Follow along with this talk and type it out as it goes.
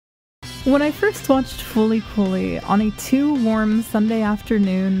When I first watched Fooly Cooly on a too warm Sunday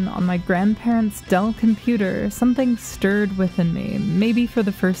afternoon on my grandparents' Dell computer, something stirred within me, maybe for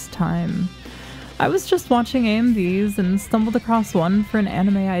the first time. I was just watching AMVs and stumbled across one for an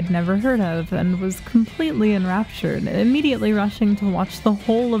anime I'd never heard of and was completely enraptured, immediately rushing to watch the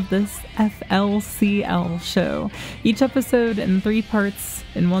whole of this FLCL show, each episode in 3 parts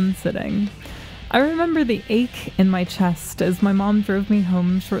in one sitting. I remember the ache in my chest as my mom drove me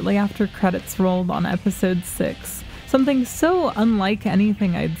home shortly after credits rolled on episode 6. Something so unlike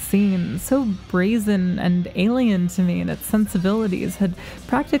anything I'd seen, so brazen and alien to me in its sensibilities, had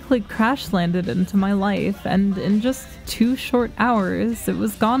practically crash-landed into my life, and in just 2 short hours, it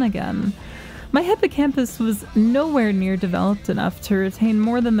was gone again. My hippocampus was nowhere near developed enough to retain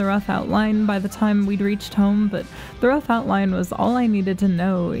more than the rough outline by the time we'd reached home, but the rough outline was all I needed to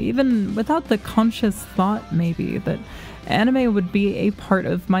know, even without the conscious thought, maybe, that anime would be a part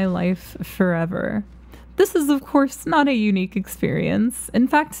of my life forever. This is, of course, not a unique experience. In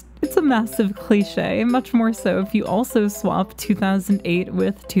fact, it's a massive cliche, much more so if you also swap 2008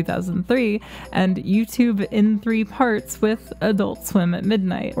 with 2003, and YouTube in 3 parts with Adult Swim at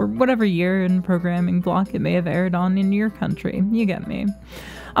midnight, or whatever year and programming block it may have aired on in your country. You get me.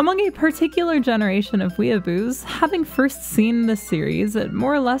 Among a particular generation of weeaboos, having first seen the series at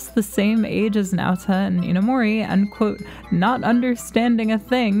more or less the same age as Naota and Inamori, and quote, not understanding a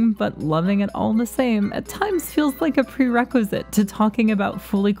thing, but loving it all the same, at times feels like a prerequisite to talking about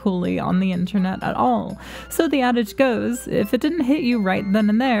Fooly Cooly on the internet at all. So the adage goes, if it didn't hit you right then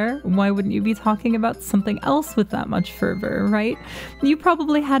and there, why wouldn't you be talking about something else with that much fervor, right? You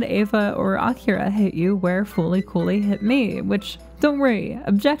probably had Eva or Akira hit you where Fooly Cooly hit me, which, don't worry,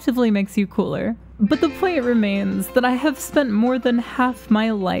 objectively makes you cooler. But the point remains that I have spent more than half my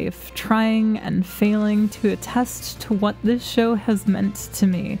life trying and failing to attest to what this show has meant to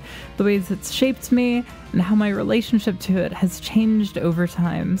me, the ways it's shaped me, and how my relationship to it has changed over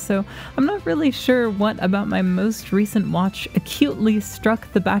time. So I'm not really sure what about my most recent watch acutely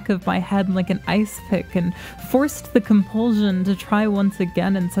struck the back of my head like an ice pick and forced the compulsion to try once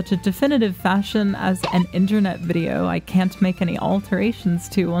again in such a definitive fashion as an internet video I can't make any alterations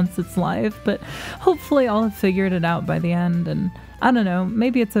to once it's live, but hopefully I'll have figured it out by the end, and I don't know,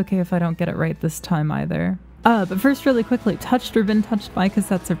 maybe it's okay if I don't get it right this time either. But first, really quickly, Touched or Been Touched by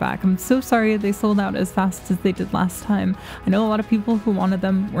cassettes are back. I'm so sorry they sold out as fast as they did last time. I know a lot of people who wanted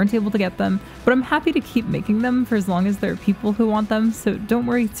them weren't able to get them, but I'm happy to keep making them for as long as there are people who want them, so don't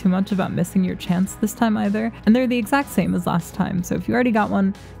worry too much about missing your chance this time either. And they're the exact same as last time, so if you already got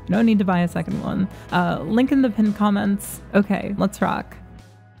one, you don't need to buy a second one. Link in the pinned comments. Okay, let's rock.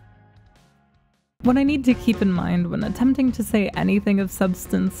 What I need to keep in mind when attempting to say anything of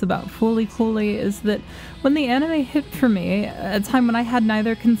substance about Fooly Cooly is that when the anime hit for me, a time when I had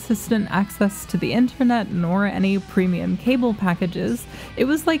neither consistent access to the internet nor any premium cable packages, it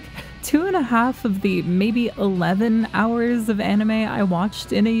was like 2.5 of the maybe 11 hours of anime I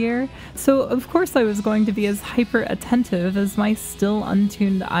watched in a year, so of course I was going to be as hyper attentive as my still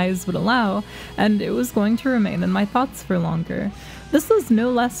untuned eyes would allow, and it was going to remain in my thoughts for longer. This was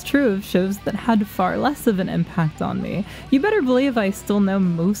no less true of shows that had far less of an impact on me. You better believe I still know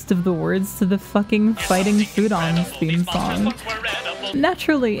most of the words to the fucking Fighting Foodons theme song.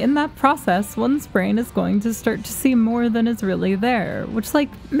 Naturally, in that process, one's brain is going to start to see more than is really there, which, like,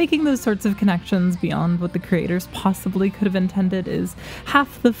 making those sorts of connections beyond what the creators possibly could have intended is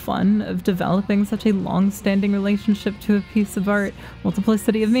half the fun of developing such a long-standing relationship to a piece of art.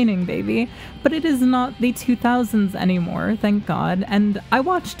 Multiplicity of meaning, baby. But it is not the 2000s anymore, thank God, and I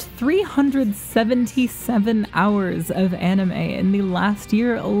watched 377 hours of anime in the last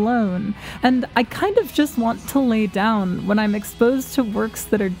year alone, and I kind of just want to lay down when I'm exposed to works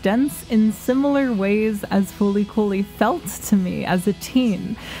that are dense in similar ways as Fooly Cooly felt to me as a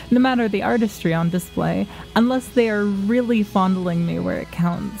teen, no matter the artistry on display, unless they are really fondling me where it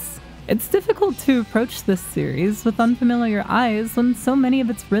counts. It's difficult to approach this series with unfamiliar eyes when so many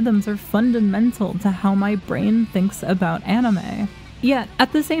of its rhythms are fundamental to how my brain thinks about anime. Yet,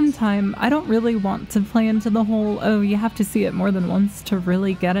 at the same time, I don't really want to play into the whole, oh, you have to see it more than once to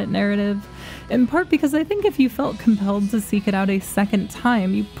really get it narrative, in part because I think if you felt compelled to seek it out a second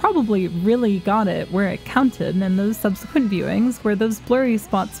time, you probably really got it where it counted, and those subsequent viewings, where those blurry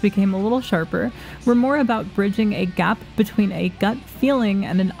spots became a little sharper, were more about bridging a gap between a gut feeling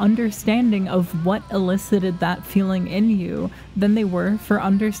and an understanding of what elicited that feeling in you, than they were for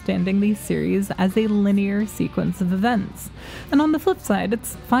understanding these series as a linear sequence of events. And on the flip side,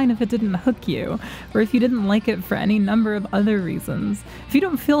 it's fine if it didn't hook you, or if you didn't like it for any number of other reasons. If you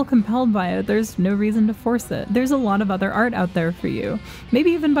don't feel compelled by it, there's no reason to force it. There's a lot of other art out there for you,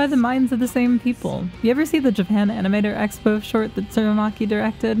 maybe even by the minds of the same people. You ever see the Japan Animator Expo short that Tsurumaki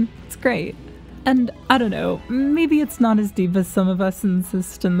directed? It's great. And I don't know, maybe it's not as deep as some of us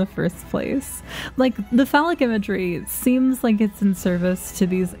insist in the first place. Like, the phallic imagery seems like it's in service to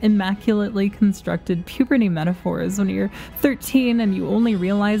these immaculately constructed puberty metaphors when you're 13 and you only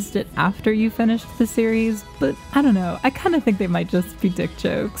realized it after you finished the series, but I don't know, I kind of think they might just be dick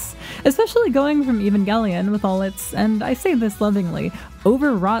jokes. Especially going from Evangelion with all its, and I say this lovingly,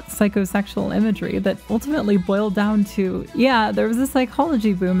 overwrought psychosexual imagery that ultimately boiled down to, yeah, there was a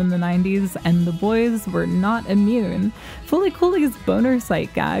psychology boom in the 90s and the boys were not immune. Fooly Cooley's boner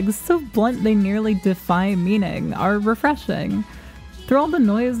sight gags, so blunt they nearly defy meaning, are refreshing. Through all the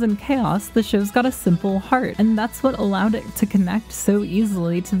noise and chaos, the show's got a simple heart, and that's what allowed it to connect so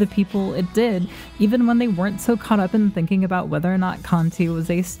easily to the people it did, even when they weren't so caught up in thinking about whether or not Kanti was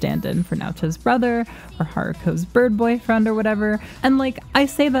a stand-in for Naoto's brother, or Haruko's bird boyfriend, or whatever. And like, I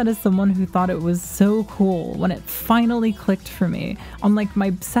say that as someone who thought it was so cool when it finally clicked for me, on like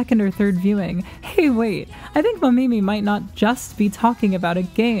my second or third viewing. Hey wait, I think Mamimi might not just be talking about a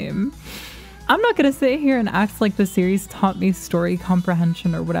game. I'm not gonna sit here and act like the series taught me story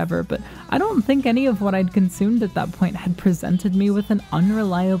comprehension or whatever, but I don't think any of what I'd consumed at that point had presented me with an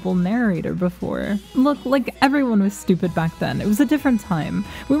unreliable narrator before. Look, like, everyone was stupid back then. It was a different time.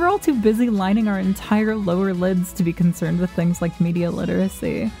 We were all too busy lining our entire lower lids to be concerned with things like media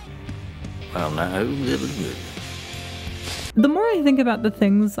literacy. Well, now, the more I think about the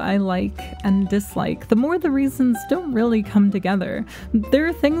things I like and dislike, the more the reasons don't really come together. There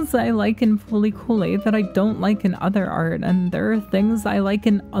are things I like in Fooly Cooley that I don't like in other art, and there are things I like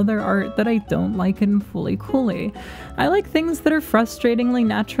in other art that I don't like in Fooly Cooley. I like things that are frustratingly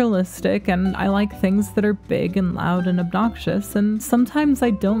naturalistic, and I like things that are big and loud and obnoxious, and sometimes I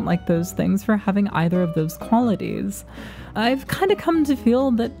don't like those things for having either of those qualities. I've kind of come to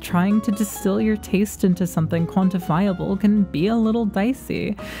feel that trying to distill your taste into something quantifiable can be a little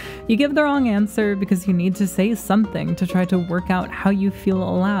dicey. You give the wrong answer because you need to say something to try to work out how you feel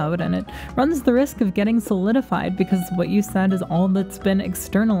aloud, and it runs the risk of getting solidified because what you said is all that's been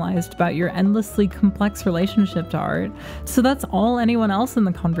externalized about your endlessly complex relationship to art. So that's all anyone else in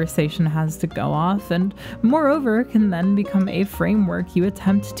the conversation has to go off, and moreover can then become a framework you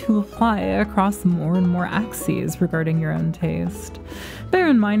attempt to apply across more and more axes regarding your own taste. Bear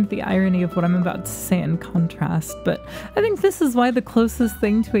in mind the irony of what I'm about to say in contrast, but I think this is why the closest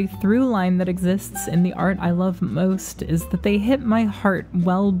thing to a through line that exists in the art I love most is that they hit my heart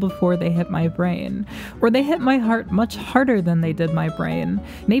well before they hit my brain, or they hit my heart much harder than they did my brain,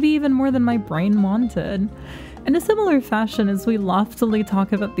 maybe even more than my brain wanted. In a similar fashion, as we loftily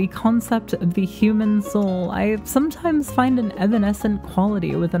talk about the concept of the human soul, I sometimes find an evanescent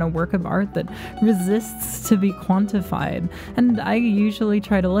quality within a work of art that resists to be quantified, and I usually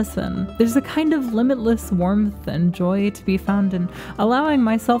try to listen. There's a kind of limitless warmth and joy to be found in allowing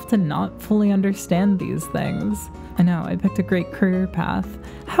myself to not fully understand these things. I know, I picked a great career path.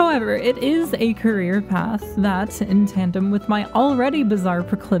 However, it is a career path that, in tandem with my already bizarre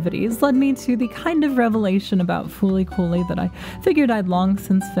proclivities, led me to the kind of revelation about Fooly Cooley that I figured I'd long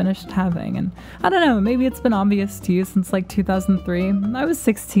since finished having. And I don't know, maybe it's been obvious to you since like 2003. I was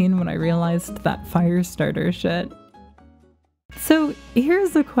 16 when I realized that fire starter shit. So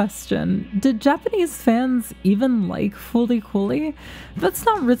here's a question. Did Japanese fans even like Fooly Cooley? That's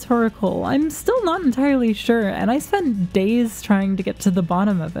not rhetorical. I'm still not entirely sure, and I spent days trying to get to the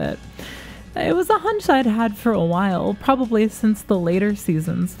bottom of it. It was a hunch I'd had for a while, probably since the later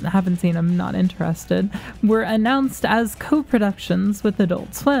seasons, haven't seen them, not interested, were announced as co-productions with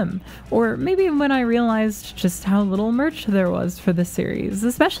Adult Swim, or maybe when I realized just how little merch there was for the series,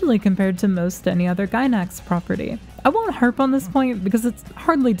 especially compared to most any other Gainax property. I won't harp on this point because it's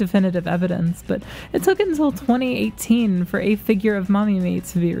hardly definitive evidence, but it took until 2018 for a figure of Mamimi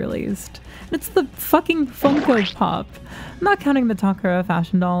to be released. It's the fucking Funko Pop. I'm not counting the Takara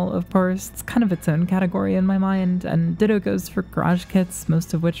fashion doll, of course. It's kind of its own category in my mind, and ditto goes for garage kits,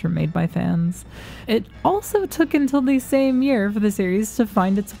 most of which are made by fans. It also took until the same year for the series to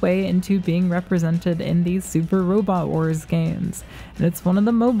find its way into being represented in the Super Robot Wars games, and it's one of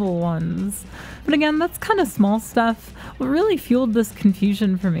the mobile ones. But again, that's kind of small stuff. What really fueled this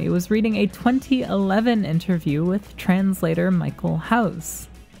confusion for me was reading a 2011 interview with translator Michael House.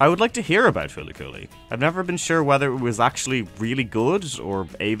 I would like to hear about Fooly Cooley. I've never been sure whether it was actually really good or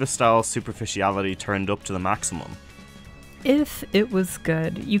Ava-style superficiality turned up to the maximum. if it was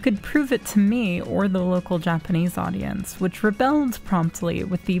good, you could prove it to me or the local Japanese audience, which rebelled promptly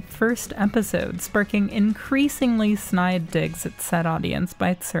with the first episode, sparking increasingly snide digs at said audience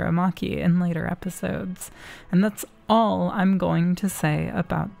by Tsurumaki in later episodes. And that's all I'm going to say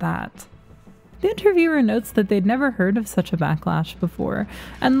about that. The interviewer notes that they'd never heard of such a backlash before,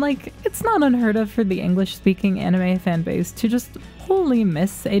 and it's not unheard of for the English-speaking anime fanbase to just wholly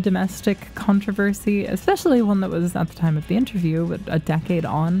miss a domestic controversy, especially one that was at the time of the interview, a decade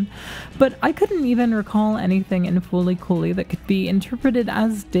on. But I couldn't even recall anything in Fooly Cooly that could be interpreted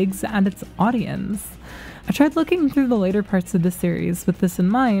as digs at its audience. I tried looking through the later parts of the series with this in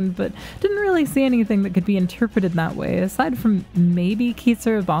mind, but didn't really see anything that could be interpreted that way, aside from maybe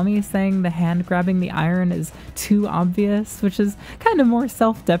Kitsurubami saying the hand grabbing the iron is too obvious, which is kind of more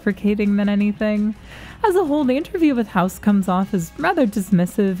self-deprecating than anything. As a whole, the interview with House comes off as rather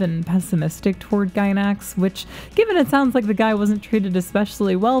dismissive and pessimistic toward Gainax, which, given it sounds like the guy wasn't treated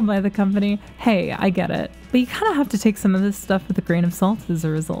especially well by the company, hey, I get it. But you kind of have to take some of this stuff with a grain of salt as a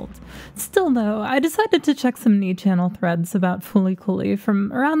result. Still though, I decided to check some knee channel threads about Fooly Cooly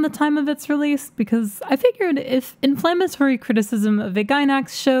from around the time of its release, because I figured if inflammatory criticism of a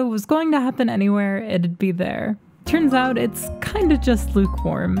Gainax show was going to happen anywhere, it'd be there. Turns out it's kinda just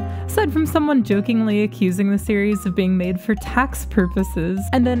lukewarm, aside from someone jokingly accusing the series of being made for tax purposes,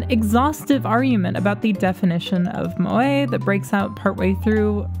 and an exhaustive argument about the definition of moe that breaks out partway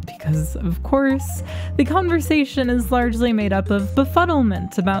through, because, of course, the conversation is largely made up of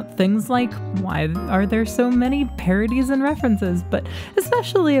befuddlement about things like why are there so many parodies and references, but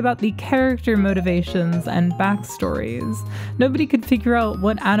especially about the character motivations and backstories. Nobody could figure out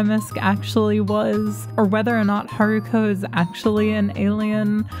what Atomisk actually was, or whether or not Haruko is actually an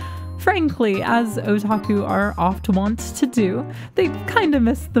alien. Frankly, as otaku are oft wont to do, they kinda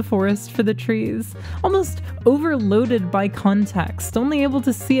missed the forest for the trees, almost overloaded by context, only able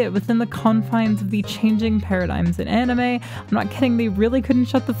to see it within the confines of the changing paradigms in anime. I'm not kidding, they really couldn't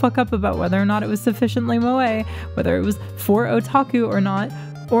shut the fuck up about whether or not it was sufficiently moe, whether it was for otaku or not,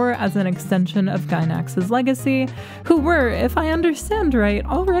 or as an extension of Gainax's legacy, who were, if I understand right,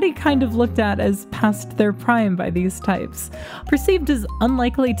 already kind of looked at as past their prime by these types, perceived as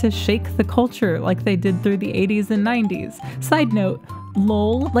unlikely to shake the culture like they did through the 80s and 90s. Side note,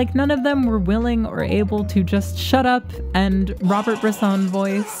 lol, like none of them were willing or able to just shut up and Robert Bresson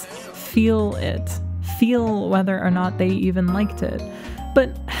voice feel it. Feel whether or not they even liked it.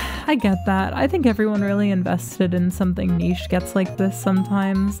 But I get that. I think everyone really invested in something niche gets like this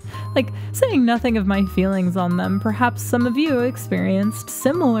sometimes. Saying nothing of my feelings on them, perhaps some of you experienced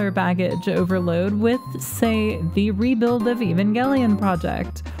similar baggage overload with, say, the rebuild of Evangelion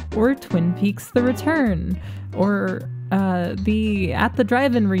Project, or Twin Peaks The Return, or the At the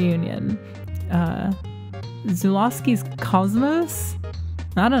Drive-In reunion, Zulawski's Cosmos?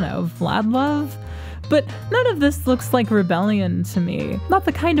 I don't know, Vladlove? But none of this looks like rebellion to me. Not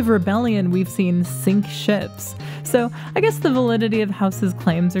the kind of rebellion we've seen sink ships. So I guess the validity of House's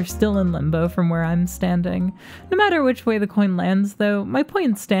claims are still in limbo from where I'm standing. No matter which way the coin lands though, my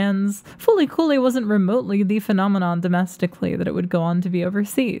point stands. Fooly Cooly wasn't remotely the phenomenon domestically that it would go on to be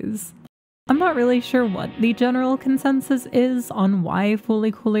overseas. I'm not really sure what the general consensus is on why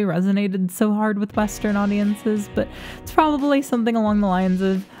Fooly Cooly resonated so hard with Western audiences, but it's probably something along the lines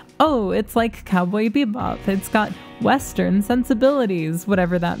of, oh, it's like Cowboy Bebop. It's got Western sensibilities,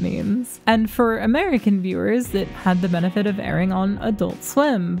 whatever that means. And for American viewers, it had the benefit of airing on Adult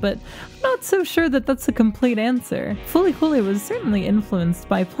Swim, but I'm not so sure that that's a complete answer. Fooly Cooly was certainly influenced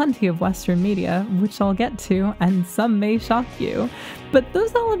by plenty of Western media, which I'll get to, and some may shock you. But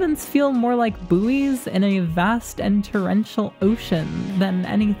those elements feel more like buoys in a vast and torrential ocean than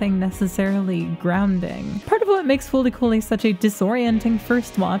anything necessarily grounding. Part of what makes Fooly Cooly such a disorienting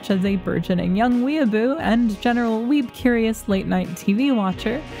first watch as a burgeoning young weeaboo and general weeb-curious late-night TV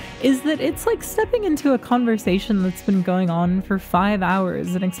watcher is that it's like stepping into a conversation that's been going on for 5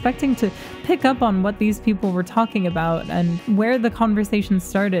 hours and expecting to pick up on what these people were talking about and where the conversation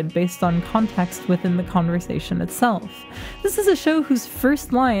started based on context within the conversation itself. This is a show whose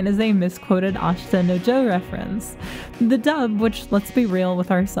first line is a misquoted Ashita no Joe reference. The dub, which, let's be real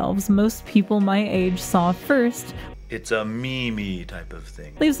with ourselves, most people my age saw first, It's a meme type of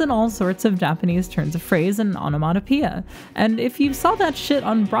thing. leaves in all sorts of Japanese turns of phrase and onomatopoeia. And if you saw that shit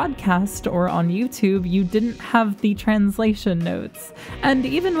on broadcast or on YouTube, you didn't have the translation notes. And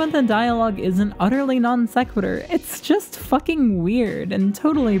even when the dialogue isn't utterly non sequitur, it's just fucking weird and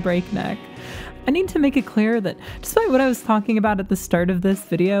totally breakneck. I need to make it clear that despite what I was talking about at the start of this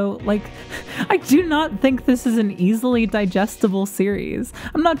video, like, I do not think this is an easily digestible series.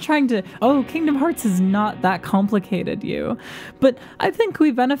 I'm not trying to, oh, Kingdom Hearts is not that complicated, you. But I think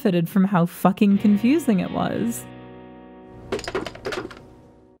we benefited from how fucking confusing it was.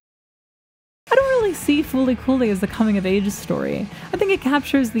 I don't really see Fooly Cooly as a coming-of-age story. I think it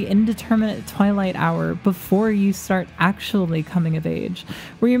captures the indeterminate twilight hour before you start actually coming of age,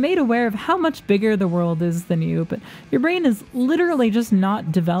 where you're made aware of how much bigger the world is than you, but your brain is literally just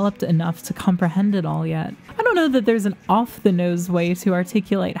not developed enough to comprehend it all yet. I don't know that there's an off-the-nose way to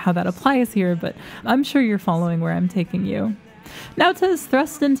articulate how that applies here, but I'm sure you're following where I'm taking you. Naota is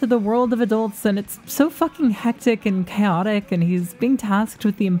thrust into the world of adults, and it's so fucking hectic and chaotic, and he's being tasked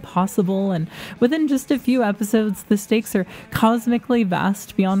with the impossible, and within just a few episodes, the stakes are cosmically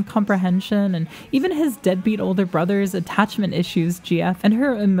vast beyond comprehension, and even his deadbeat older brother's attachment issues, GF, and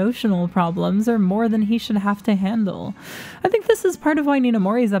her emotional problems are more than he should have to handle. I think this is part of why Nina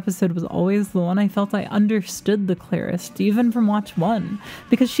Mori's episode was always the one I felt I understood the clearest, even from Watch 1,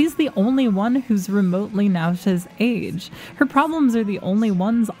 because she's the only one who's remotely Naota's age. Her problems are the only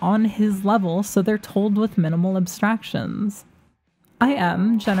ones on his level, so they're told with minimal abstractions. I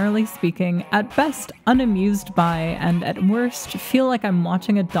am, generally speaking, at best unamused by, and at worst, feel like I'm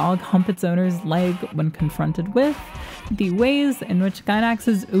watching a dog hump its owner's leg when confronted with the ways in which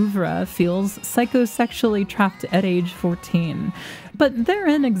Gainax's oeuvre feels psychosexually trapped at age 14. But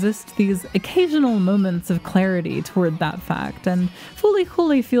therein exist these occasional moments of clarity toward that fact, and Fooly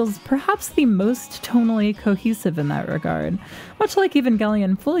Cooly feels perhaps the most tonally cohesive in that regard. Much like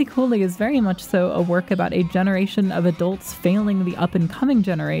Evangelion, Fooly Cooly is very much so a work about a generation of adults failing the up-and-coming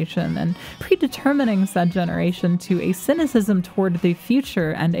generation, and predetermining said generation to a cynicism toward the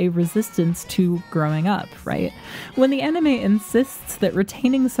future and a resistance to growing up, right? When the anime insists that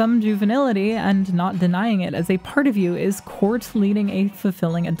retaining some juvenility and not denying it as a part of you is core to leading a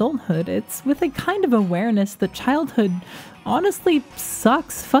fulfilling adulthood, it's with a kind of awareness that childhood honestly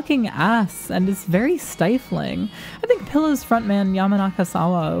sucks fucking ass and is very stifling. I think Pillow's frontman Yamanaka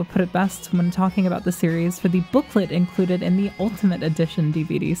Sawa put it best when talking about the series for the booklet included in the Ultimate Edition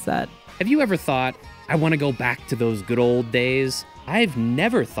DVD set. Have you ever thought, I want to go back to those good old days? I've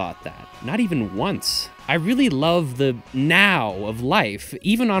never thought that, not even once. I really love the now of life.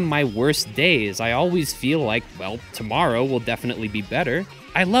 Even on my worst days, I always feel like, well, tomorrow will definitely be better.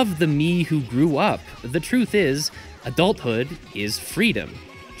 I love the me who grew up. The truth is, adulthood is freedom.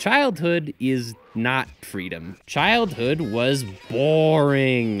 Childhood is not freedom. Childhood was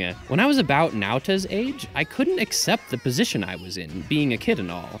boring. When I was about Naota's age, I couldn't accept the position I was in, being a kid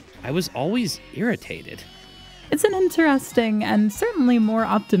and all. I was always irritated. It's an interesting and certainly more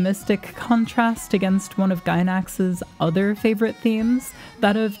optimistic contrast against one of Gainax's other favorite themes,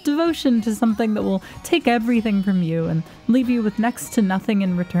 that of devotion to something that will take everything from you and leave you with next to nothing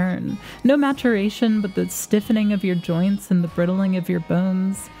in return. No maturation, but the stiffening of your joints and the brittling of your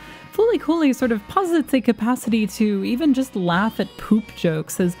bones. Fooly Cooly sort of posits a capacity to even just laugh at poop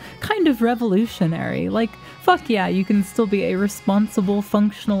jokes as kind of revolutionary. Like, fuck yeah, you can still be a responsible,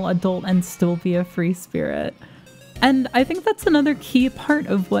 functional adult and still be a free spirit. And I think that's another key part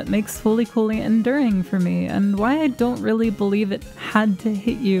of what makes Fooly Cooly enduring for me, and why I don't really believe it had to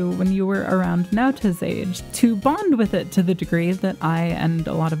hit you when you were around Naota's age, to bond with it to the degree that I and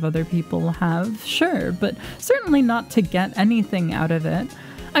a lot of other people have, sure, but certainly not to get anything out of it.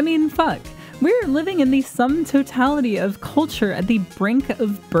 I mean, fuck. We're living in the sum totality of culture at the brink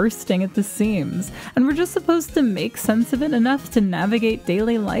of bursting at the seams, and we're just supposed to make sense of it enough to navigate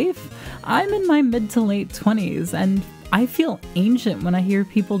daily life? I'm in my mid to late 20s, and I feel ancient when I hear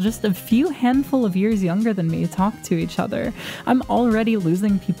people just a few handful of years younger than me talk to each other. I'm already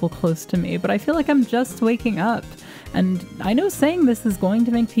losing people close to me, but I feel like I'm just waking up. And I know saying this is going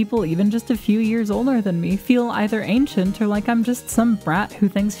to make people even just a few years older than me feel either ancient or like I'm just some brat who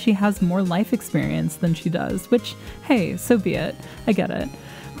thinks she has more life experience than she does, which, hey, so be it. I get it.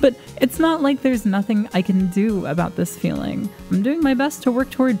 But it's not like there's nothing I can do about this feeling. I'm doing my best to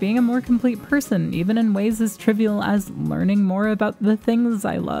work toward being a more complete person, even in ways as trivial as learning more about the things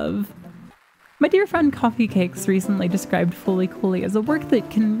I love. My dear friend Coffee Cakes recently described Fooly Cooly as a work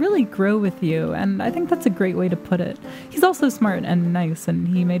that can really grow with you, and I think that's a great way to put it. He's also smart and nice, and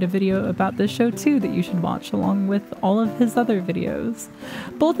he made a video about this show too that you should watch along with all of his other videos.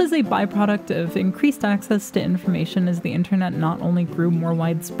 Both as a byproduct of increased access to information as the internet not only grew more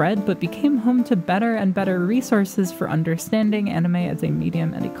widespread, but became home to better and better resources for understanding anime as a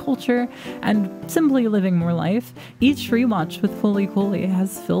medium and a culture, and simply living more life, each rewatch with Fooly Cooly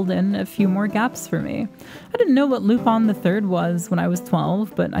has filled in a few more gaps gaps for me. I didn't know what Lupin III was when I was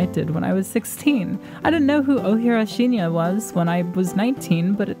 12, but I did when I was 16. I didn't know who Ohira Shinya was when I was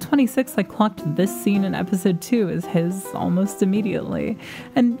 19, but at 26 I clocked this scene in episode 2 as his almost immediately.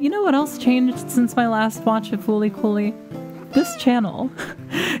 And you know what else changed since my last watch of Fooly Cooly? This channel.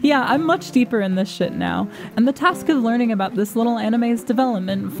 Yeah, I'm much deeper in this shit now, and the task of learning about this little anime's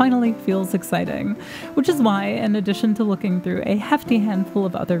development finally feels exciting. Which is why, in addition to looking through a hefty handful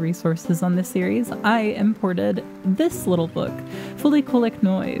of other resources on this series, I imported this little book, Fooly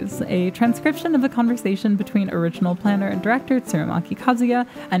Noise, a transcription of a conversation between original planner and director Tsurumaki Kazuya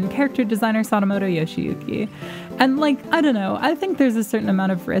and character designer Sadamoto Yoshiyuki. And I don't know, I think there's a certain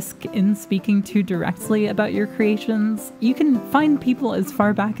amount of risk in speaking too directly about your creations. You can find people as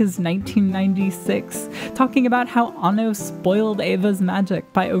far back as 1996 talking about how Anno spoiled Ava's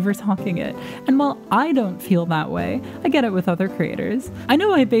magic by over-talking it. And while I don't feel that way, I get it with other creators. I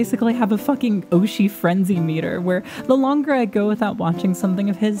know I basically have a fucking Oshi frenzy meter where the longer I go without watching something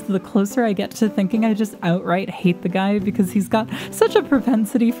of his, the closer I get to thinking I just outright hate the guy because he's got such a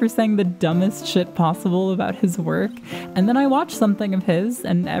propensity for saying the dumbest shit possible about his work. And then I watch something of his,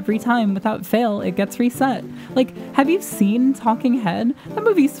 and every time, without fail, it gets reset. Have you seen Talking Head? That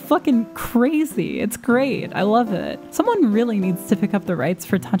movie's fucking crazy. It's great. I love it. Someone really needs to pick up the rights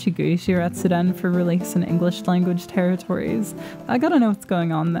for Tachiguishi Retsuden for release in English language territories. I gotta know what's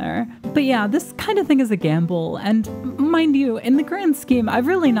going on there. But yeah, this kind of thing is a gamble, and mind you, in the grand scheme, I've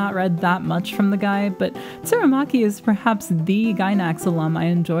really not read that much from the guy, but Tsurumaki is perhaps the Gainax alum I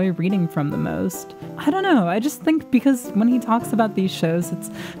enjoy reading from the most. I don't know, I just think because when he talks about these shows,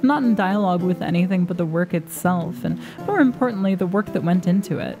 it's not in dialogue with anything but the work itself, and more importantly, the work that went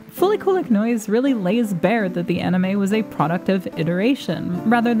into it. Fooly Noise really lays bare that the anime was a product of iteration,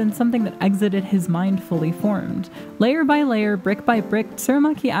 rather than something that exited his mind fully formed. Layer by layer, brick by brick,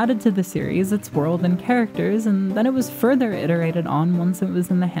 Tsurumaki added to the series its world and characters, and then it was further iterated on once it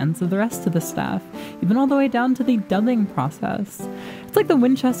was in the hands of the rest of the staff, even all the way down to the dubbing process. It's like the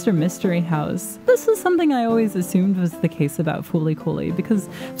Winchester Mystery House. This is something I always assumed was the case about Fooly Cooly, because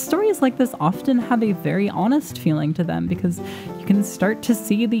stories like this often have a very honest feeling to them, because you can start to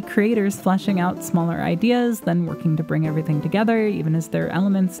see the creators fleshing out smaller ideas, then working to bring everything together, even as their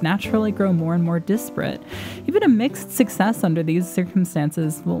elements naturally grow more and more disparate. Even a mixed success under these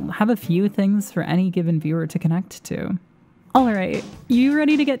circumstances will have a few things for any given viewer to connect to. Alright, you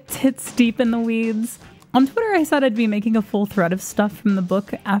ready to get tits deep in the weeds? On Twitter, I said I'd be making a full thread of stuff from the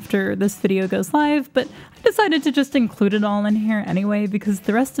book after this video goes live, but I decided to just include it all in here anyway because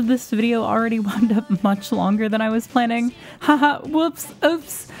the rest of this video already wound up much longer than I was planning. Haha, whoops,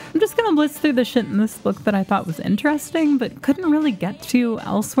 oops. I'm just gonna blitz through the shit in this book that I thought was interesting, but couldn't really get to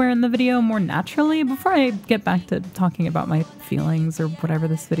elsewhere in the video more naturally before I get back to talking about my feelings or whatever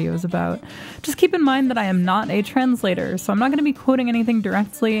this video is about. Just keep in mind that I am not a translator, so I'm not gonna be quoting anything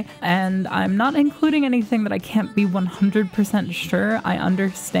directly, and I'm not including anything that I can't be 100% sure I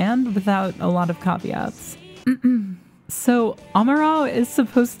understand without a lot of caveats. So, Amaro is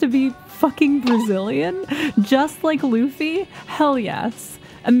supposed to be fucking Brazilian? Just like Luffy? Hell yes.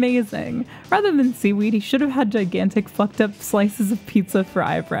 Amazing. Rather than seaweed, he should have had gigantic fucked up slices of pizza for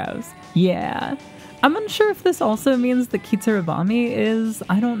eyebrows. Yeah. I'm unsure if this also means that Kitsurabami is.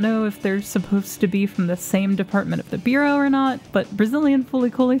 I don't know if they're supposed to be from the same department of the Bureau or not, but Brazilian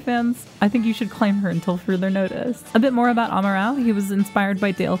Fooly Cooly fans, I think you should claim her until further notice. A bit more about Amarao. He was inspired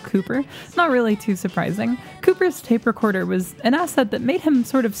by Dale Cooper. Not really too surprising. Cooper's tape recorder was an asset that made him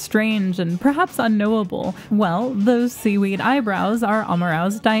sort of strange and perhaps unknowable. Well, those seaweed eyebrows are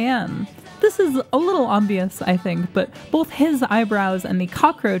Amarao's Diane. This is a little obvious, I think, but both his eyebrows and the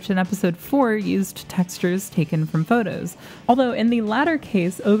cockroach in episode 4 used textures taken from photos. Although in the latter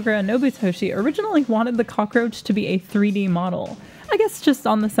case, Ogura Nobutoshi originally wanted the cockroach to be a 3D model. I guess just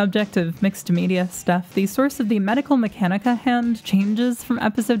on the subject of mixed media stuff, the source of the Medical Mechanica hand changes from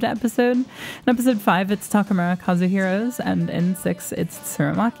episode to episode. In episode 5, it's Takamura Kazuhiro's, and in 6, it's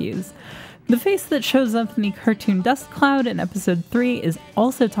Tsurumaki's. The face that shows up in the cartoon Dust Cloud in episode 3 is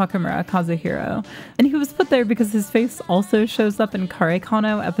also Takamura Kazuhiro, and he was put there because his face also shows up in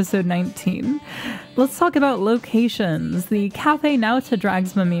Karekano episode 19. Let's talk about locations. The cafe Naota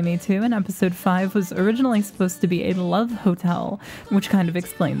drags Mamimi to in episode 5 was originally supposed to be a love hotel, which kind of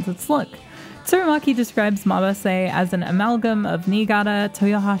explains its look. Tsurumaki describes Mabase as an amalgam of Niigata,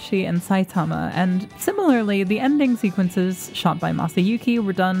 Toyohashi, and Saitama, and similarly, the ending sequences shot by Masayuki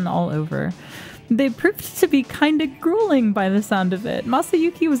were done all over. They proved to be kinda grueling by the sound of it.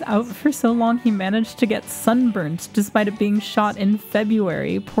 Masayuki was out for so long he managed to get sunburnt despite it being shot in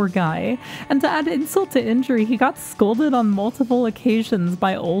February, poor guy. And to add insult to injury, he got scolded on multiple occasions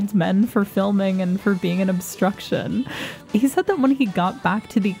by old men for filming and for being an obstruction. He said that when he got back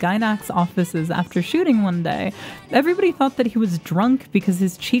to the Gainax offices after shooting one day, everybody thought that he was drunk because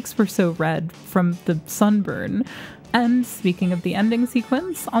his cheeks were so red from the sunburn. And speaking of the ending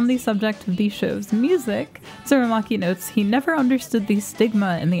sequence, on the subject of the show's music, Tsurumaki notes he never understood the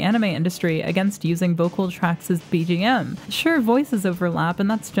stigma in the anime industry against using vocal tracks as BGM. Sure, voices overlap, and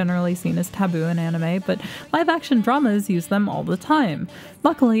that's generally seen as taboo in anime, but live-action dramas use them all the time.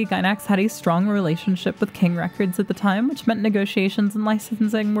 Luckily, Gainax had a strong relationship with King Records at the time, which meant negotiations and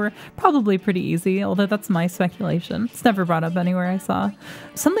licensing were probably pretty easy, although that's my speculation. It's never brought up anywhere I saw.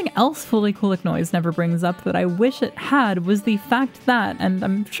 Something else Fully Coolic Noise never brings up that I wish it had was the fact that, and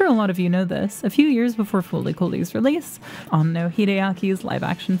I'm sure a lot of you know this, a few years before Fully Coolig's release, Anno Hideaki's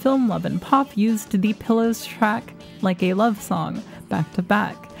live-action film Love and Pop used the Pillows track Like a Love Song, back to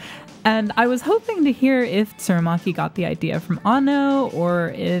back. And I was hoping to hear if Tsurumaki got the idea from Anno, or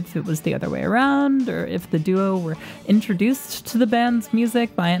if it was the other way around, or if the duo were introduced to the band's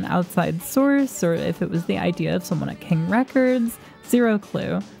music by an outside source, or if it was the idea of someone at King Records. Zero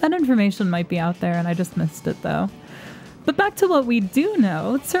clue. That information might be out there and I just missed it though. But back to what we do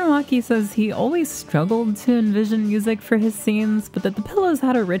know, Tsurumaki says he always struggled to envision music for his scenes, but that the Pillows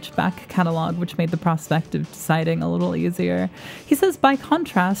had a rich back catalog which made the prospect of deciding a little easier. He says by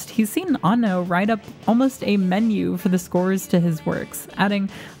contrast, he's seen Anno write up almost a menu for the scores to his works, adding,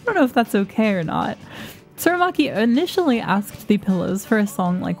 I don't know if that's okay or not. Tsurumaki initially asked the Pillows for a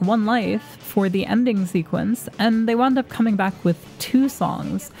song like One Life for the ending sequence, and they wound up coming back with two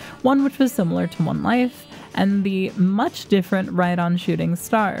songs, one which was similar to One Life, and the much different Ride on Shooting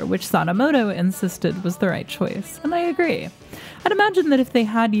Star, which Sadamoto insisted was the right choice, and I agree. I'd imagine that if they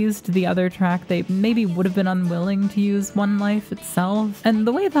had used the other track, they maybe would have been unwilling to use One Life itself, and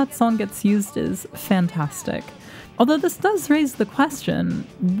the way that song gets used is fantastic. Although this does raise the question,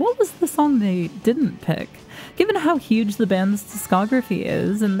 what was the song they didn't pick? Given how huge the band's discography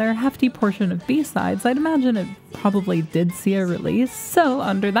is and their hefty portion of B-sides, I'd imagine it probably did see a release, so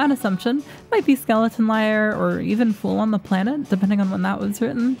under that assumption, it might be Skeleton Liar or even Fool on the Planet, depending on when that was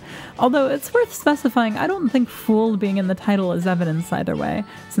written. Although it's worth specifying, I don't think Fool being in the title is evidence either way,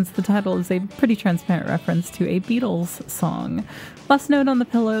 since the title is a pretty transparent reference to a Beatles song. Last note on the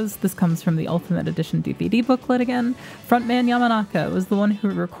Pillows, this comes from the Ultimate Edition DVD booklet again. Frontman Yamanaka was the one who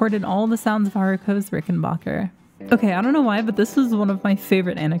recorded all the sounds of Haruko's Rickenbacker. Okay, I don't know why, but this was one of my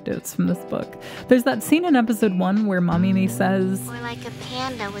favorite anecdotes from this book. There's that scene in episode 1 where Mamimi says, or like a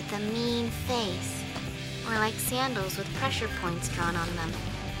panda with a mean face, or like sandals with pressure points drawn on them,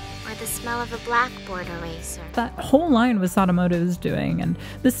 or the smell of a blackboard eraser. That whole line was Sadamoto's doing, and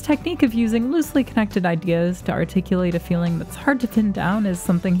this technique of using loosely connected ideas to articulate a feeling that's hard to pin down is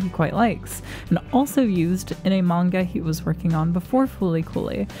something he quite likes, and also used in a manga he was working on before Fooly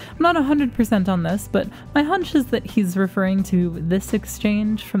Cooly. I'm not 100% on this, but my hunch is that he's referring to this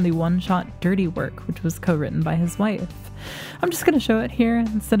exchange from the one-shot Dirty Work, which was co-written by his wife. I'm just going to show it here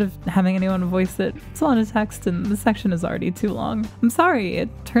instead of having anyone voice it. It's a lot of text and the section is already too long. I'm sorry, it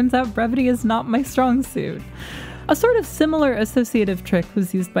turns out brevity is not my strong suit. A sort of similar associative trick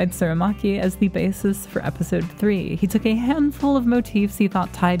was used by Tsurumaki as the basis for episode 3. He took a handful of motifs he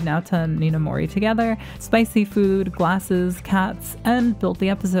thought tied Naota and Ninamori together, spicy food, glasses, cats, and built the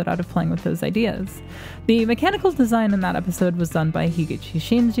episode out of playing with those ideas. The mechanical design in that episode was done by Higuchi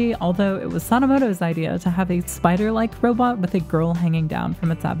Shinji, although it was Sadamoto's idea to have a spider-like robot with a girl hanging down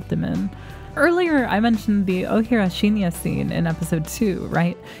from its abdomen. Earlier, I mentioned the Ohira Shinya scene in episode 2,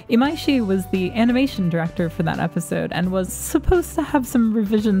 right? Imaishi was the animation director for that episode and was supposed to have some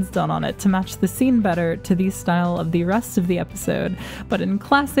revisions done on it to match the scene better to the style of the rest of the episode, but in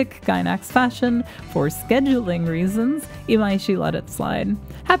classic Gainax fashion, for scheduling reasons, Imaishi let it slide.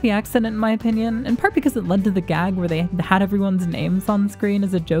 Happy accident in my opinion, in part because it led to the gag where they had everyone's names on screen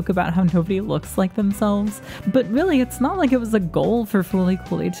as a joke about how nobody looks like themselves, but really it's not like it was a goal for Fooly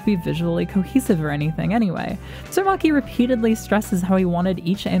Cooly to be visually cohesive or anything anyway. Tsurumaki repeatedly stresses how he wanted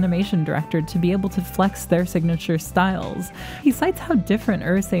each animation director to be able to flex their signature styles. He cites how different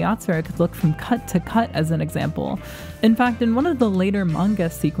Urusei Yatsura could look from cut to cut as an example. In fact, in one of the later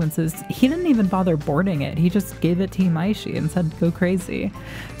manga sequences, he didn't even bother boarding it, he just gave it to Imaishi and said go crazy.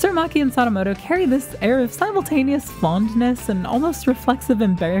 Tsurumaki and Sadamoto carry this air of simultaneous fondness and almost reflexive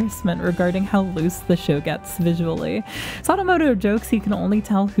embarrassment regarding how loose the show gets visually. Sadamoto jokes he can only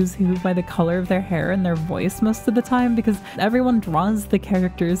tell who's who by the color of their hair and their voice most of the time because everyone draws the character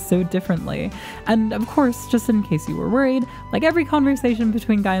characters so differently. And of course, just in case you were worried, like every conversation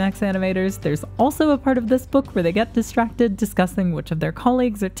between Gainax animators, there's also a part of this book where they get distracted discussing which of their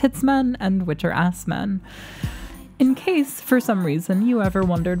colleagues are tits men and which are ass men. In case, for some reason, you ever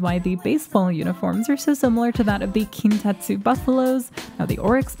wondered why the baseball uniforms are so similar to that of the Kintetsu Buffaloes, now the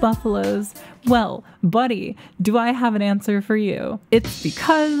Oryx Buffaloes, well, buddy, do I have an answer for you? It's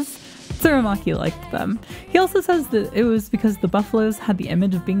because Tsurumaki liked them. He also says that it was because the Buffaloes had the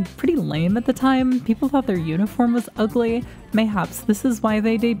image of being pretty lame at the time. People thought their uniform was ugly. Mayhaps this is why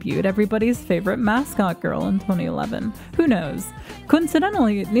they debuted everybody's favorite mascot girl in 2011. Who knows?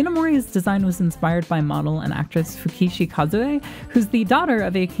 Coincidentally, Ninamori's design was inspired by model and actress Fukishi Kazue, who's the daughter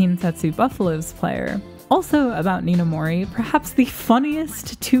of a Kintetsu Buffaloes player. Also about Ninamori, perhaps the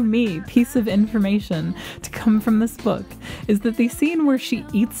funniest to me piece of information to come from this book is that the scene where she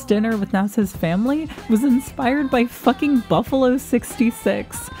eats dinner with Nasa's family was inspired by fucking Buffalo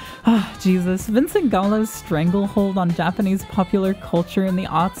 66. Ah, Jesus. Vincent Gallo's stranglehold on Japanese popular culture in the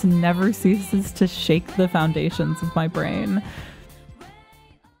aughts never ceases to shake the foundations of my brain.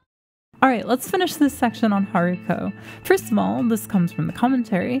 Alright, let's finish this section on Haruko. First of all, this comes from the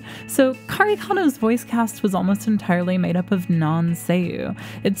commentary, so Kari Kano's voice cast was almost entirely made up of non-seiyuu.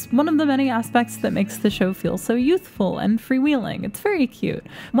 It's one of the many aspects that makes the show feel so youthful and freewheeling. It's very cute.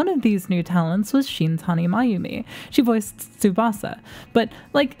 One of these new talents was Shintani Mayumi. She voiced Tsubasa. But,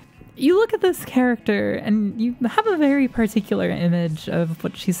 like, you look at this character and you have a very particular image of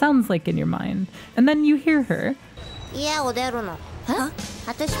what she sounds like in your mind, and then you hear her. 家を出るの。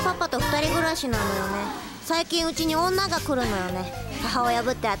私パパと二人暮らしなのよね。最近うちに女が来るのよね。母親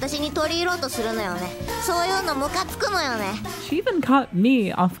ぶって私に取り入ろうとするのよね。そういうのムカつくのよね。She even caught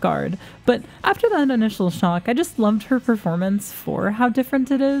me off guard, but after that initial shock, I just loved her performance for how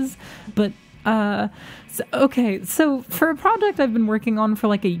different it is. But so for a project I've been working on for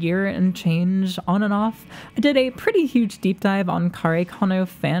like a year and change on and off, I did a pretty huge deep dive on Kare Kano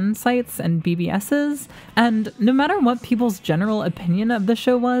fan sites and BBSs, and no matter what people's general opinion of the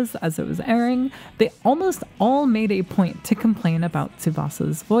show was as it was airing, they almost all made a point to complain about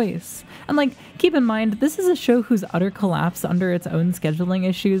Tsubasa's voice. And like, keep in mind, this is a show whose utter collapse under its own scheduling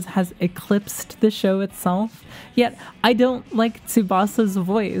issues has eclipsed the show itself, yet I don't like Tsubasa's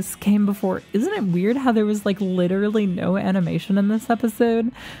voice came before. Isn't it weird how there was like literally no animation in this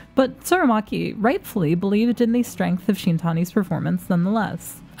episode? But Tsurumaki rightfully believed in the strength of Shintani's performance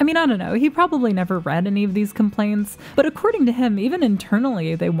nonetheless. I mean, I don't know, he probably never read any of these complaints, but according to him, even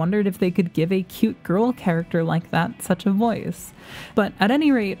internally, they wondered if they could give a cute girl character like that such a voice. But at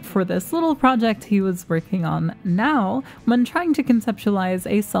any rate, for this little project he was working on now, when trying to conceptualize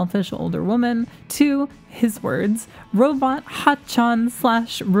a selfish older woman to, his words, robot Hachan /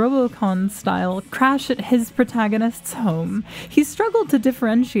 Robocon style crash at his protagonist's home, he struggled to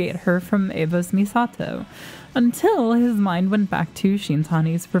differentiate her from Eva's Misato. Until his mind went back to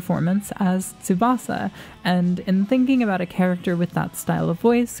Shintani's performance as Tsubasa, and in thinking about a character with that style of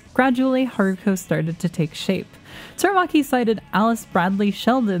voice, gradually Haruko started to take shape. Tsurumaki cited Alice Bradley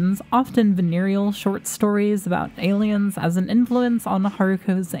Sheldon's often venereal short stories about aliens as an influence on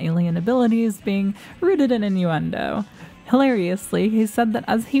Haruko's alien abilities being rooted in innuendo. Hilariously, he said that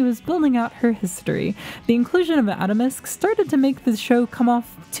as he was building out her history, the inclusion of Atomisk started to make the show come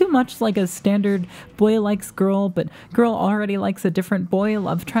off too much like a standard boy likes girl, but girl already likes a different boy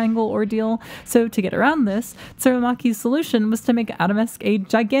love triangle ordeal. So to get around this, Tsurumaki's solution was to make Atomisk a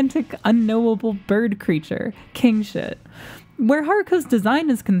gigantic, unknowable bird creature. King shit. Where Haruko's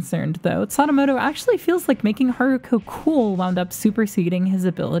design is concerned, though, Sadamoto actually feels like making Haruko cool wound up superseding his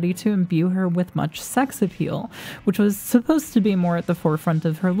ability to imbue her with much sex appeal, which was supposed to be more at the forefront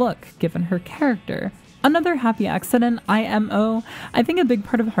of her look, given her character. Another happy accident, IMO, I think a big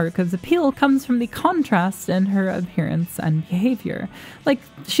part of Haruko's appeal comes from the contrast in her appearance and behavior. Like,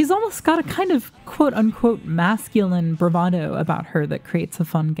 she's almost got a kind of quote-unquote masculine bravado about her that creates a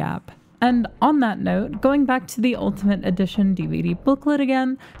fun gap. And on that note, going back to the Ultimate Edition DVD booklet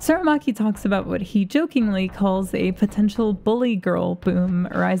again, Tsurumaki talks about what he jokingly calls a potential bully girl boom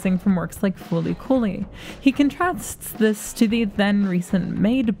arising from works like Fooly Cooly. He contrasts this to the then recent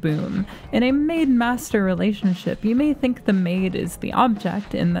maid boom. In a maid-master relationship, you may think the maid is the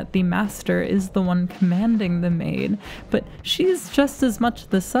object in that the master is the one commanding the maid, but she's just as much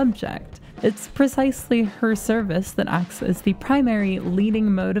the subject. It's precisely her service that acts as the primary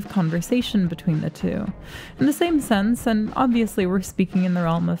leading mode of conversation between the two. In the same sense, and obviously we're speaking in the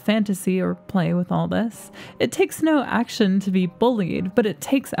realm of fantasy or play with all this, it takes no action to be bullied, but it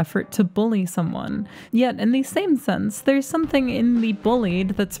takes effort to bully someone. Yet in the same sense, there's something in the bullied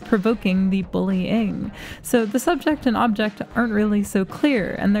that's provoking the bullying. So the subject and object aren't really so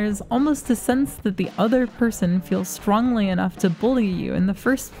clear, and there's almost a sense that the other person feels strongly enough to bully you in the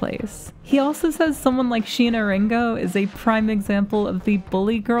first place. He also says someone like Sheena Ringo is a prime example of the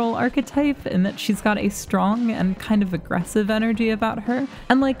bully girl archetype in that she's got a strong and kind of aggressive energy about her.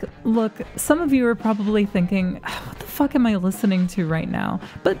 And like, look, some of you are probably thinking, what the fuck am I listening to right now?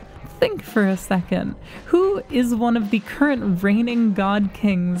 But think for a second. Who is one of the current reigning god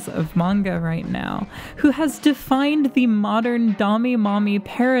kings of manga right now? Who has defined the modern dami-mommy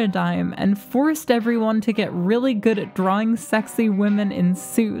paradigm and forced everyone to get really good at drawing sexy women in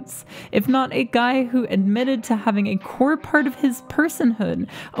suits? If not a guy who admitted to having a core part of his personhood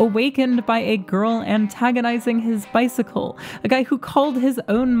awakened by a girl antagonizing his bicycle. A guy who called his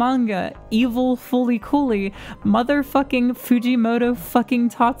own manga Evil Fully Coolly motherfucking Fujimoto fucking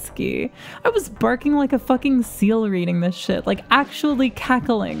Tatsuki. I was barking like a fucking seal reading this shit, like actually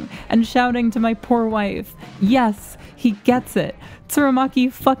cackling and shouting to my poor wife, yes, he gets it. Tsurumaki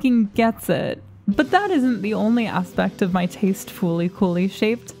fucking gets it. But that isn't the only aspect of my taste fully coolly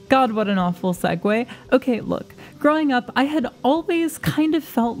shaped. God, what an awful segue. Okay, look, growing up, I had always kind of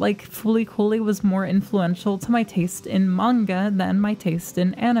felt like Fully Coolly was more influential to my taste in manga than my taste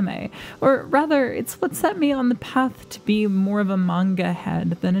in anime. Or rather, it's what set me on the path to be more of a manga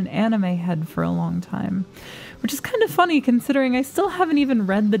head than an anime head for a long time. Which is kind of funny considering I still haven't even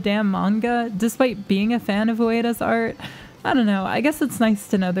read the damn manga, despite being a fan of Ueda's art. I don't know, I guess it's nice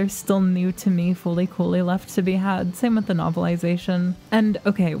to know there's still new to me Fully Coolly left to be had, same with the novelization. And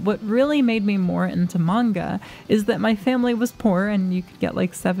okay, what really made me more into manga is that my family was poor and you could get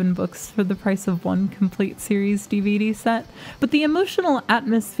like 7 books for the price of 1 complete series DVD set. But the emotional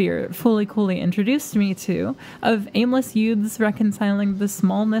atmosphere Fully Coolly introduced me to, of aimless youths reconciling the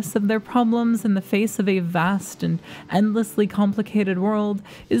smallness of their problems in the face of a vast and endlessly complicated world,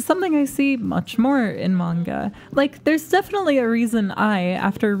 is something I see much more in manga. Like, there's definitely a reason I,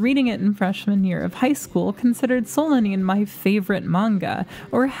 after reading it in freshman year of high school, considered Solanin my favorite manga,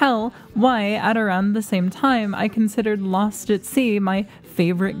 or hell, why at around the same time I considered Lost at Sea my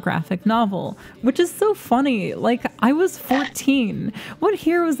favorite graphic novel, which is so funny. Like, I was 14. What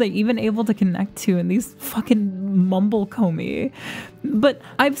hero was I even able to connect to in these fucking mumblecomy? But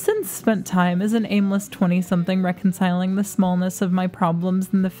I've since spent time as an aimless 20-something reconciling the smallness of my problems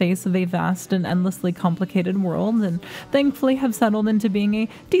in the face of a vast and endlessly complicated world, and thankfully have settled into being a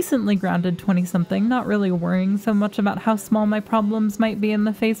decently grounded 20-something, not really worrying so much about how small my problems might be in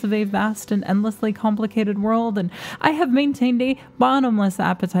the face of a vast and endlessly complicated world, and I have maintained a bottomless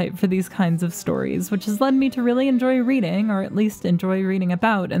appetite for these kinds of stories, which has led me to really enjoy reading, or at least enjoy reading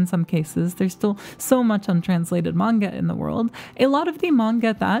about in some cases. There's still so much untranslated manga in the world. A lot of the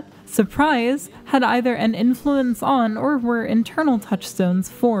manga that, surprise, had either an influence on or were internal touchstones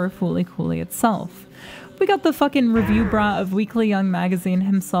for Fully Coolly itself. We got the fucking review bra of Weekly Young Magazine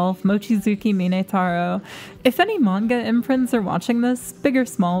himself, Mochizuki Minetaro. If any manga imprints are watching this, big or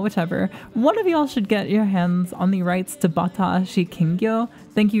small, whichever, one of y'all should get your hands on the rights to Bataashi Kingyo.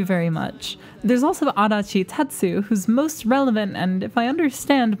 Thank you very much. There's also Adachi Tetsu, whose most relevant and, if I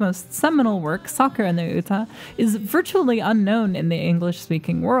understand, most seminal work, Sakura no Uta, is virtually unknown in the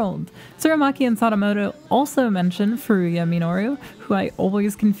English-speaking world. Tsurumaki and Sadamoto also mention Furuya Minoru, who I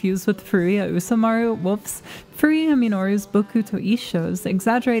always confuse with Furuya Usamaru. Whoops. Furuya Minoru's Boku to Isho's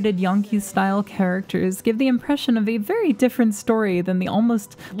exaggerated Yankee-style characters give the impression of a very different story than the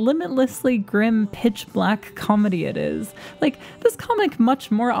almost limitlessly grim pitch-black comedy it is. Like, this comic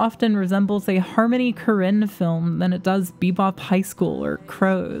much more often resembles a Harmony Korine film than it does Bebop High School or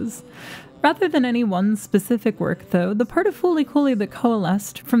Crows. Rather than any one specific work, though, the part of Fully Coolly that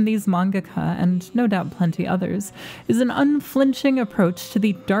coalesced from these mangaka, and no doubt plenty others, is an unflinching approach to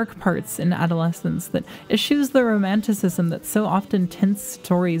the dark parts in adolescence that eschews the romanticism that so often tints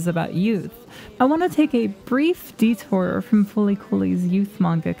stories about youth. I want to take a brief detour from Fully Coolly's youth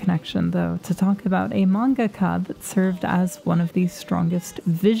manga connection, though, to talk about a mangaka that served as one of the strongest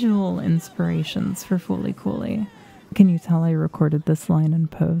visual inspirations for Fully Coolly. Can you tell I recorded this line in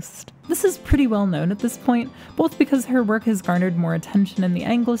post? This is pretty well known at this point, both because her work has garnered more attention in the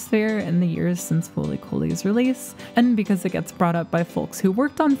Anglosphere in the years since Fully Coolly's release, and because it gets brought up by folks who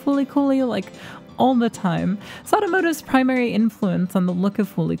worked on Fully Coolly, like all the time. Sadamoto's primary influence on the look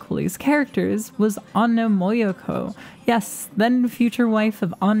of Fooly Cooley's characters was Anno Moyoko, yes, then future wife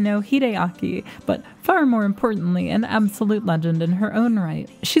of Anno Hideaki, but far more importantly, an absolute legend in her own right.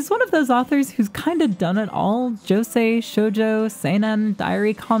 She's one of those authors who's kinda done it all: josei, shoujo, seinen,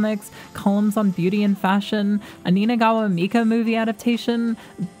 diary comics, columns on beauty and fashion, a Ninagawa Mika movie adaptation,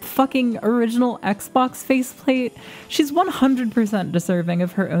 fucking original Xbox faceplate. She's 100% deserving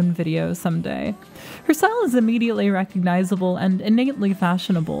of her own video someday. Her style is immediately recognizable and innately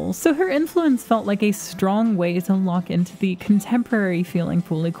fashionable, so her influence felt like a strong way to lock into the contemporary feeling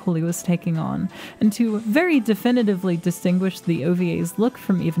Fooly Cooley was taking on, and to very definitively distinguish the OVA's look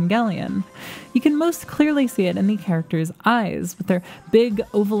from Evangelion. You can most clearly see it in the characters' eyes, with their big,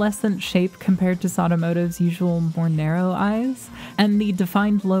 ovalescent shape compared to Sadamoto's usual more narrow eyes, and the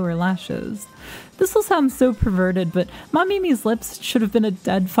defined lower lashes. This will sound so perverted, but Mamimi's lips should have been a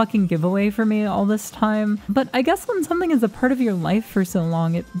dead fucking giveaway for me all this time. But I guess when something is a part of your life for so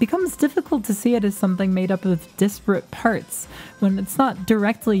long, it becomes difficult to see it as something made up of disparate parts, when it's not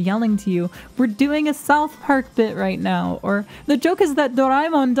directly yelling to you, "We're doing a South Park bit right now," or "The joke is that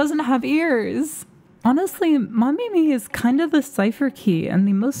Doraemon doesn't have ears." Honestly, Mamimi is kind of the cipher key and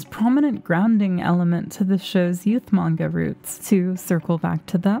the most prominent grounding element to the show's youth manga roots, to circle back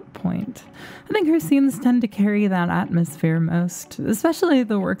to that point. I think her scenes tend to carry that atmosphere most, especially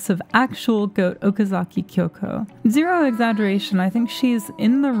the works of actual GOAT Okazaki Kyoko. Zero exaggeration, I think she's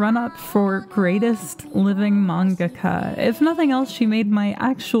in the run-up for greatest living mangaka. If nothing else, she made my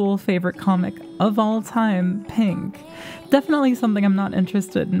actual favorite comic of all time, Pink. Definitely something I'm not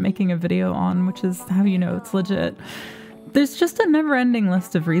interested in making a video on, which is how you know it's legit. There's just a never-ending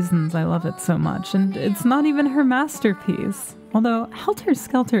list of reasons I love it so much, and it's not even her masterpiece. Although Helter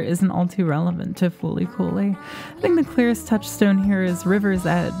Skelter isn't all too relevant to Fooly Cooley. I think the clearest touchstone here is River's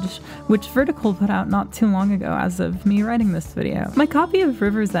Edge, which Vertical put out not too long ago as of me writing this video. My copy of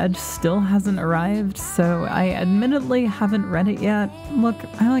River's Edge still hasn't arrived, so I admittedly haven't read it yet. Look,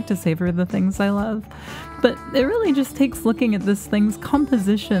 I like to savor the things I love. But it really just takes looking at this thing's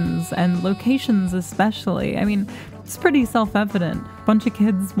compositions and locations especially. I mean, it's pretty self-evident. Bunch of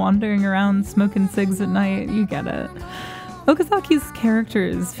kids wandering around smoking cigs at night, you get it. Okazaki's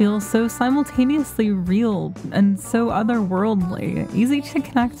characters feel so simultaneously real and so otherworldly, easy to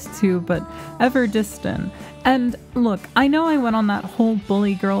connect to but ever distant. And look, I know I went on that whole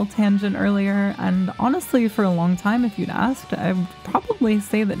bully girl tangent earlier, and honestly for a long time if you'd asked, I would probably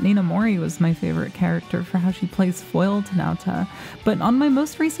say that Nina Mori was my favorite character for how she plays foil to Naota. But on my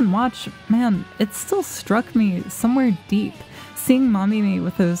most recent watch, man, it still struck me somewhere deep. Seeing Mamimi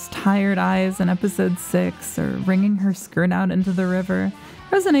with those tired eyes in episode 6, or wringing her skirt out into the river,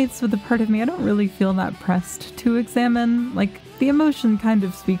 resonates with a part of me I don't really feel that pressed to examine. Like, the emotion kind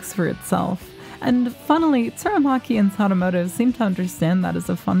of speaks for itself. And funnily, Tsuramaki and Sadamoto seem to understand that as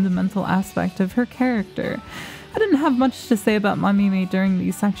a fundamental aspect of her character. I didn't have much to say about Mamimi during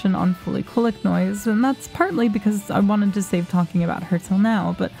the section on Fooly Colic Noise, and that's partly because I wanted to save talking about her till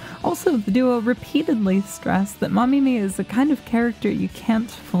now, but also the duo repeatedly stress that Mamimi is a kind of character you can't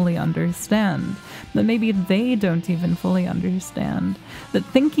fully understand, that maybe they don't even fully understand, that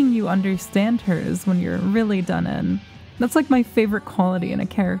thinking you understand her is when you're really done in. That's like my favorite quality in a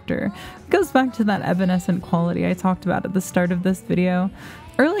character. It goes back to that evanescent quality I talked about at the start of this video.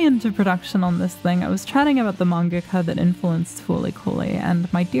 Early into production on this thing, I was chatting about the mangaka that influenced Fooly Cooley,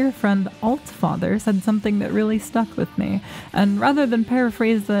 and my dear friend Altfather said something that really stuck with me, and rather than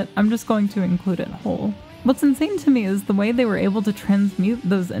paraphrase it, I'm just going to include it whole. What's insane to me is the way they were able to transmute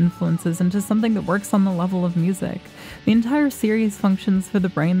those influences into something that works on the level of music. The entire series functions for the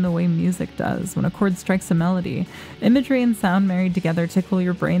brain the way music does when a chord strikes a melody. Imagery and sound married together tickle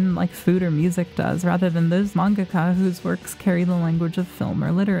your brain like food or music does, rather than those mangaka whose works carry the language of film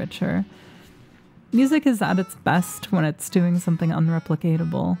or literature. Music is at its best when it's doing something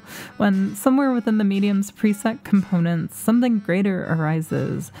unreplicatable, when somewhere within the medium's preset components, something greater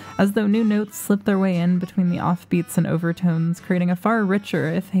arises, as though new notes slip their way in between the offbeats and overtones, creating a far richer,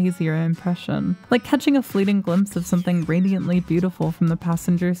 if hazier, impression. Like catching a fleeting glimpse of something radiantly beautiful from the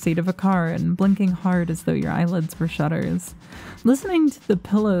passenger seat of a car and blinking hard as though your eyelids were shutters. Listening to The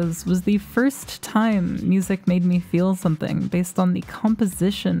Pillows was the first time music made me feel something based on the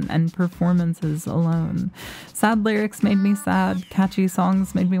composition and performances alone. Sad lyrics made me sad, catchy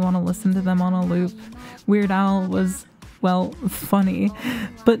songs made me want to listen to them on a loop. Weird Al was, well, funny,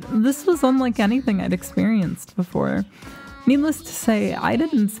 but this was unlike anything I'd experienced before. Needless to say, I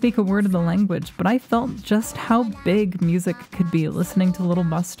didn't speak a word of the language, but I felt just how big music could be listening to Little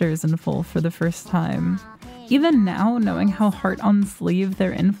Busters in full for the first time. even now, knowing how heart on sleeve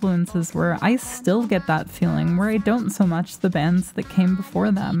their influences were, I still get that feeling where I don't so much the bands that came before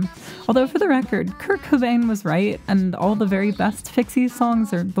them. Although for the record, Kurt Cobain was right, and all the very best Pixies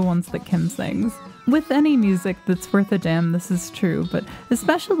songs are the ones that Kim sings. With any music that's worth a damn, this is true, but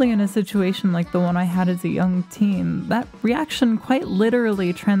especially in a situation like the one I had as a young teen, that reaction quite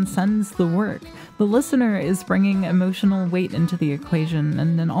literally transcends the work. The listener is bringing emotional weight into the equation,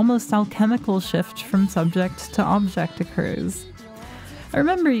 and an almost alchemical shift from subject to object occurs. I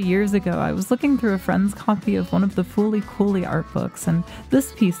remember years ago I was looking through a friend's copy of one of the Fooly Cooly art books, and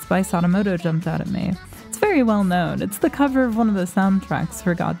this piece by Sadamoto jumped out at me. It's very well known. It's the cover of one of the soundtracks,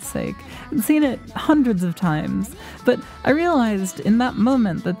 for God's sake. I've seen it hundreds of times, but I realized in that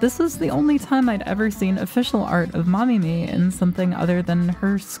moment that this was the only time I'd ever seen official art of Mamimi in something other than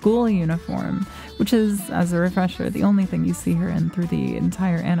her school uniform, which is, as a refresher, the only thing you see her in through the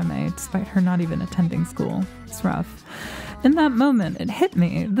entire anime, despite her not even attending school. It's rough. In that moment, it hit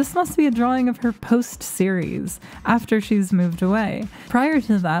me. This must be a drawing of her post-series, after she's moved away. Prior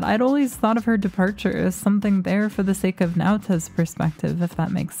to that, I'd always thought of her departure as something there for the sake of Naota's perspective, if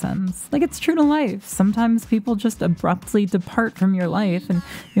that makes sense. Like, it's true to life. Sometimes people just abruptly depart from your life, and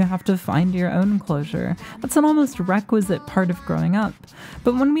you have to find your own closure. That's an almost requisite part of growing up.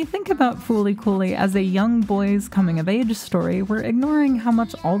 But when we think about Fooly Cooly as a young boy's coming-of-age story, we're ignoring how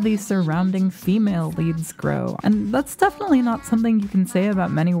much all these surrounding female leads grow, and that's definitely not something you can say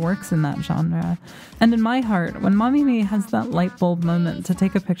about many works in that genre. And in my heart, when Mamimi has that light bulb moment to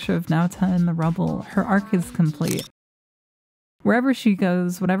take a picture of Naota in the rubble, her arc is complete. Wherever she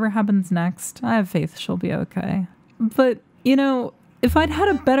goes, whatever happens next, I have faith she'll be okay. But, you know, if I'd had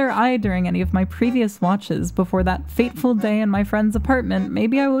a better eye during any of my previous watches before that fateful day in my friend's apartment,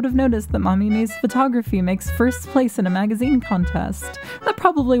 maybe I would have noticed that Mamimi's photography makes first place in a magazine contest. That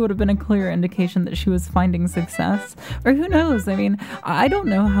probably would have been a clear indication that she was finding success. Or who knows, I mean, I don't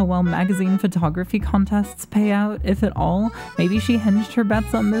know how well magazine photography contests pay out, if at all. Maybe she hinged her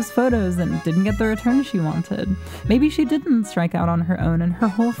bets on those photos and didn't get the return she wanted. Maybe she didn't strike out on her own and her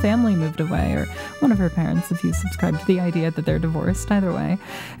whole family moved away, or one of her parents if you subscribe to the idea that they're divorced. Either way.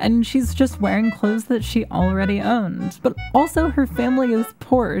 And she's just wearing clothes that she already owned. But also her family is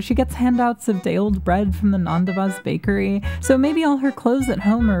poor. She gets handouts of day-old bread from the Nandava's bakery, so maybe all her clothes at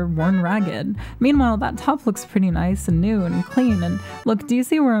home are worn ragged. Meanwhile, that top looks pretty nice and new and clean, and look, do you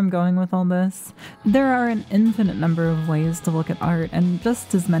see where I'm going with all this? There are an infinite number of ways to look at art, and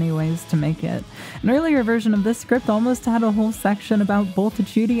just as many ways to make it. An earlier version of this script almost had a whole section about both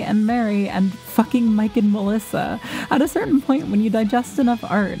Judy and Mary and fucking Mike and Melissa. At a certain point, when you digest enough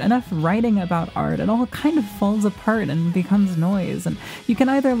art, enough writing about art, it all kind of falls apart and becomes noise, and you can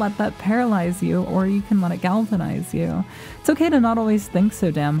either let that paralyze you or you can let it galvanize you. It's okay to not always think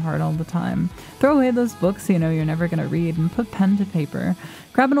so damn hard all the time. Throw away those books you know you're never going to read and put pen to paper.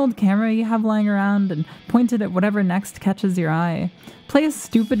 Grab an old camera you have lying around and point it at whatever next catches your eye. Play a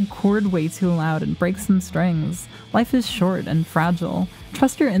stupid chord way too loud and break some strings. Life is short and fragile.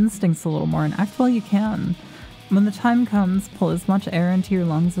 Trust your instincts a little more and act while you can. When the time comes, pull as much air into your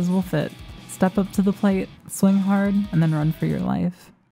lungs as will fit. Step up to the plate, swing hard, and then run for your life.